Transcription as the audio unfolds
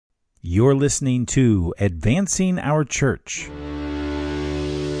You're listening to Advancing Our Church.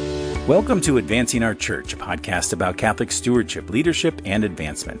 Welcome to Advancing Our Church, a podcast about Catholic stewardship, leadership, and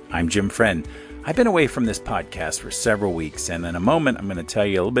advancement. I'm Jim Friend. I've been away from this podcast for several weeks, and in a moment I'm going to tell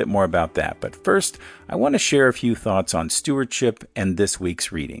you a little bit more about that. But first, I want to share a few thoughts on stewardship and this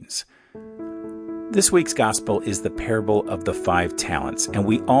week's readings. This week's gospel is the parable of the 5 talents, and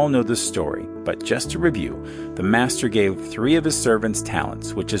we all know the story. But just to review, the master gave 3 of his servants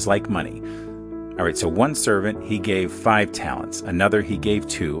talents, which is like money. All right, so one servant he gave 5 talents, another he gave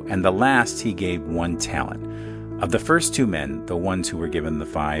 2, and the last he gave 1 talent. Of the first 2 men, the ones who were given the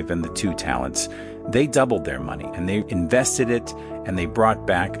 5 and the 2 talents, they doubled their money, and they invested it, and they brought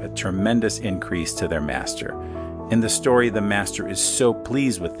back a tremendous increase to their master. In the story, the master is so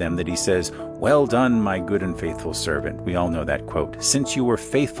pleased with them that he says, "Well done, my good and faithful servant." We all know that quote. "Since you were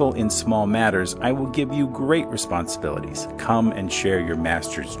faithful in small matters, I will give you great responsibilities. Come and share your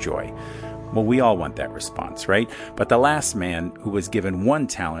master's joy." Well, we all want that response, right? But the last man, who was given 1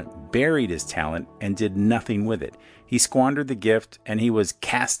 talent, buried his talent and did nothing with it. He squandered the gift, and he was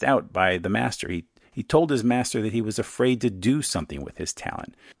cast out by the master. He told his master that he was afraid to do something with his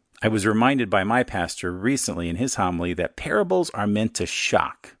talent. I was reminded by my pastor recently in his homily that parables are meant to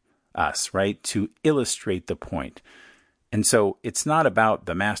shock us, right? To illustrate the point. And so it's not about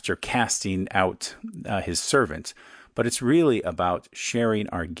the master casting out his servant, but it's really about sharing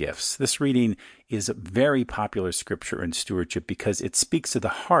our gifts. This reading is a very popular scripture in stewardship because it speaks to the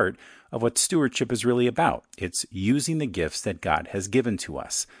heart of what stewardship is really about. It's using the gifts that God has given to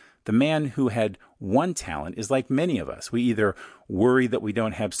us. The man who had 1 talent is like many of us. We either worry that we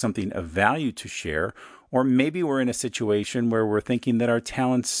don't have something of value to share, or maybe we're in a situation where we're thinking that our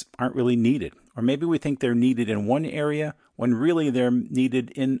talents aren't really needed. Or maybe we think they're needed in one area when really they're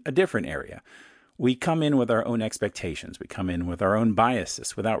needed in a different area. We come in with our own expectations. We come in with our own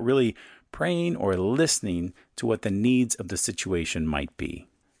biases without really praying or listening to what the needs of the situation might be.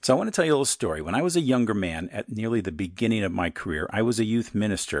 So I want to tell you a little story. When I was a younger man, at nearly the beginning of my career, I was a youth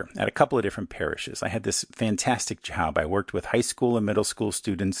minister at a couple of different parishes. I had this fantastic job. I worked with high school and middle school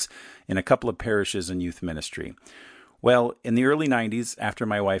students in a couple of parishes in youth ministry. Well, in the early 90s, after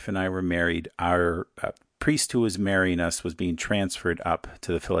my wife and I were married, our priest who was marrying us was being transferred up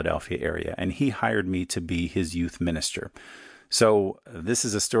to the Philadelphia area, and he hired me to be his youth minister. So this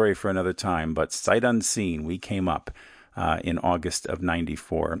is a story for another time, but sight unseen, we came up in August of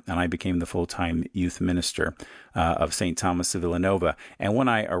 94, and I became the full-time youth minister of St. Thomas of Villanova. And when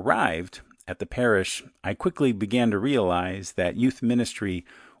I arrived at the parish, I quickly began to realize that youth ministry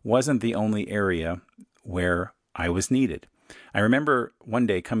wasn't the only area where I was needed. I remember one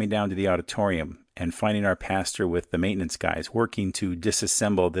day coming down to the auditorium and finding our pastor with the maintenance guys working to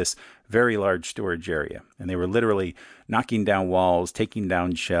disassemble this very large storage area. And they were literally knocking down walls, taking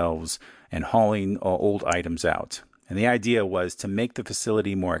down shelves, and hauling old items out. And the idea was to make the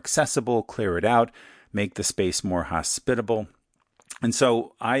facility more accessible, clear it out, make the space more hospitable. And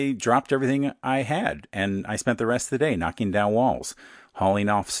so I dropped everything I had, and I spent the rest of the day knocking down walls, hauling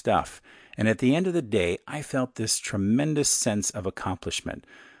off stuff. And at the end of the day, I felt this tremendous sense of accomplishment.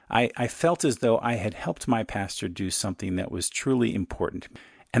 I felt as though I had helped my pastor do something that was truly important.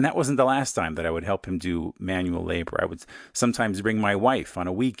 And that wasn't the last time that I would help him do manual labor. I would sometimes bring my wife on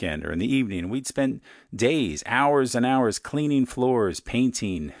a weekend or in the evening, and we'd spend days, hours and hours cleaning floors,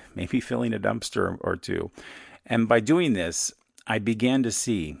 painting, maybe filling a dumpster or 2. And by doing this, I began to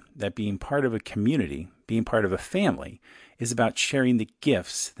see that being part of a community, being part of a family, is about sharing the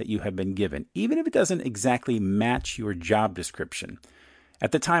gifts that you have been given, even if it doesn't exactly match your job description.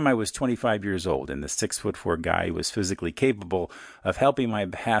 At the time, I was 25 years old, and the 6'4" guy was physically capable of helping my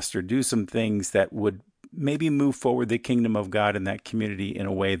pastor do some things that would maybe move forward the kingdom of God in that community in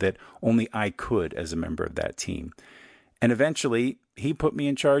a way that only I could as a member of that team. And eventually, he put me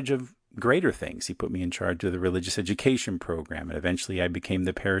in charge of greater things. He put me in charge of the religious education program, and eventually I became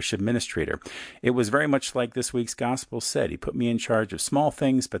the parish administrator. It was very much like this week's gospel said. He put me in charge of small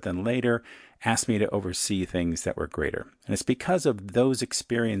things, but then later asked me to oversee things that were greater. And it's because of those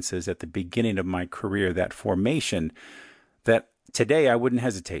experiences at the beginning of my career, that formation, that today I wouldn't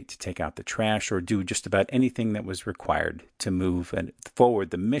hesitate to take out the trash or do just about anything that was required to move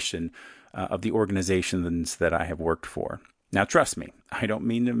forward the mission of the organizations that I have worked for. Now, trust me, I don't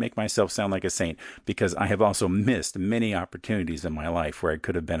mean to make myself sound like a saint, because I have also missed many opportunities in my life where I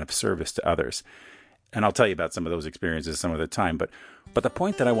could have been of service to others. And I'll tell you about some of those experiences some other time. But the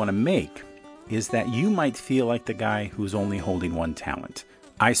point that I want to make is that you might feel like the guy who's only holding 1 talent.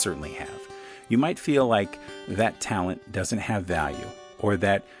 I certainly have. You might feel like that talent doesn't have value, or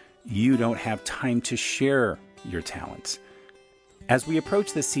that you don't have time to share your talents. As we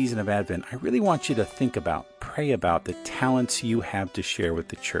approach this season of Advent, I really want you to pray about the talents you have to share with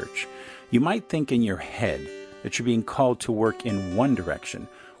the church. You might think in your head that you're being called to work in one direction,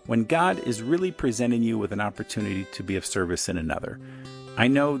 when God is really presenting you with an opportunity to be of service in another. I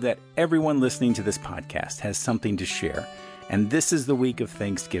know that everyone listening to this podcast has something to share, and this is the week of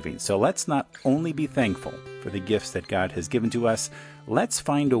Thanksgiving. So let's not only be thankful for the gifts that God has given to us, let's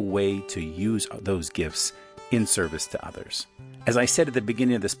find a way to use those gifts in service to others. As I said at the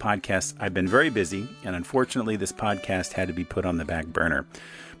beginning of this podcast, I've been very busy, and unfortunately this podcast had to be put on the back burner.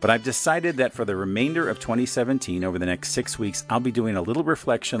 But I've decided that for the remainder of 2017, over the next 6 weeks, I'll be doing a little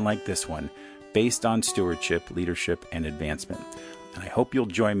reflection like this one, based on stewardship, leadership, and advancement. And I hope you'll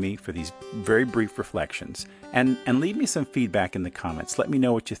join me for these very brief reflections, and leave me some feedback in the comments. Let me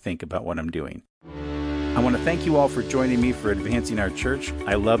know what you think about what I'm doing. I want to thank you all for joining me for Advancing Our Church.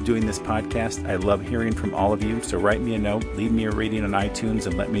 I love doing this podcast. I love hearing from all of you. So write me a note, leave me a rating on iTunes,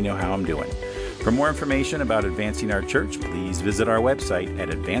 and let me know how I'm doing. For more information about Advancing Our Church, please visit our website at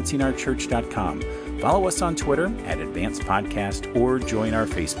advancingourchurch.com. Follow us on Twitter at Advance Podcast, or join our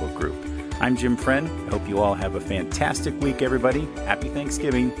Facebook group. I'm Jim Friend. I hope you all have a fantastic week, everybody. Happy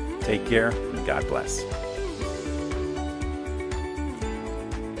Thanksgiving. Take care, and God bless.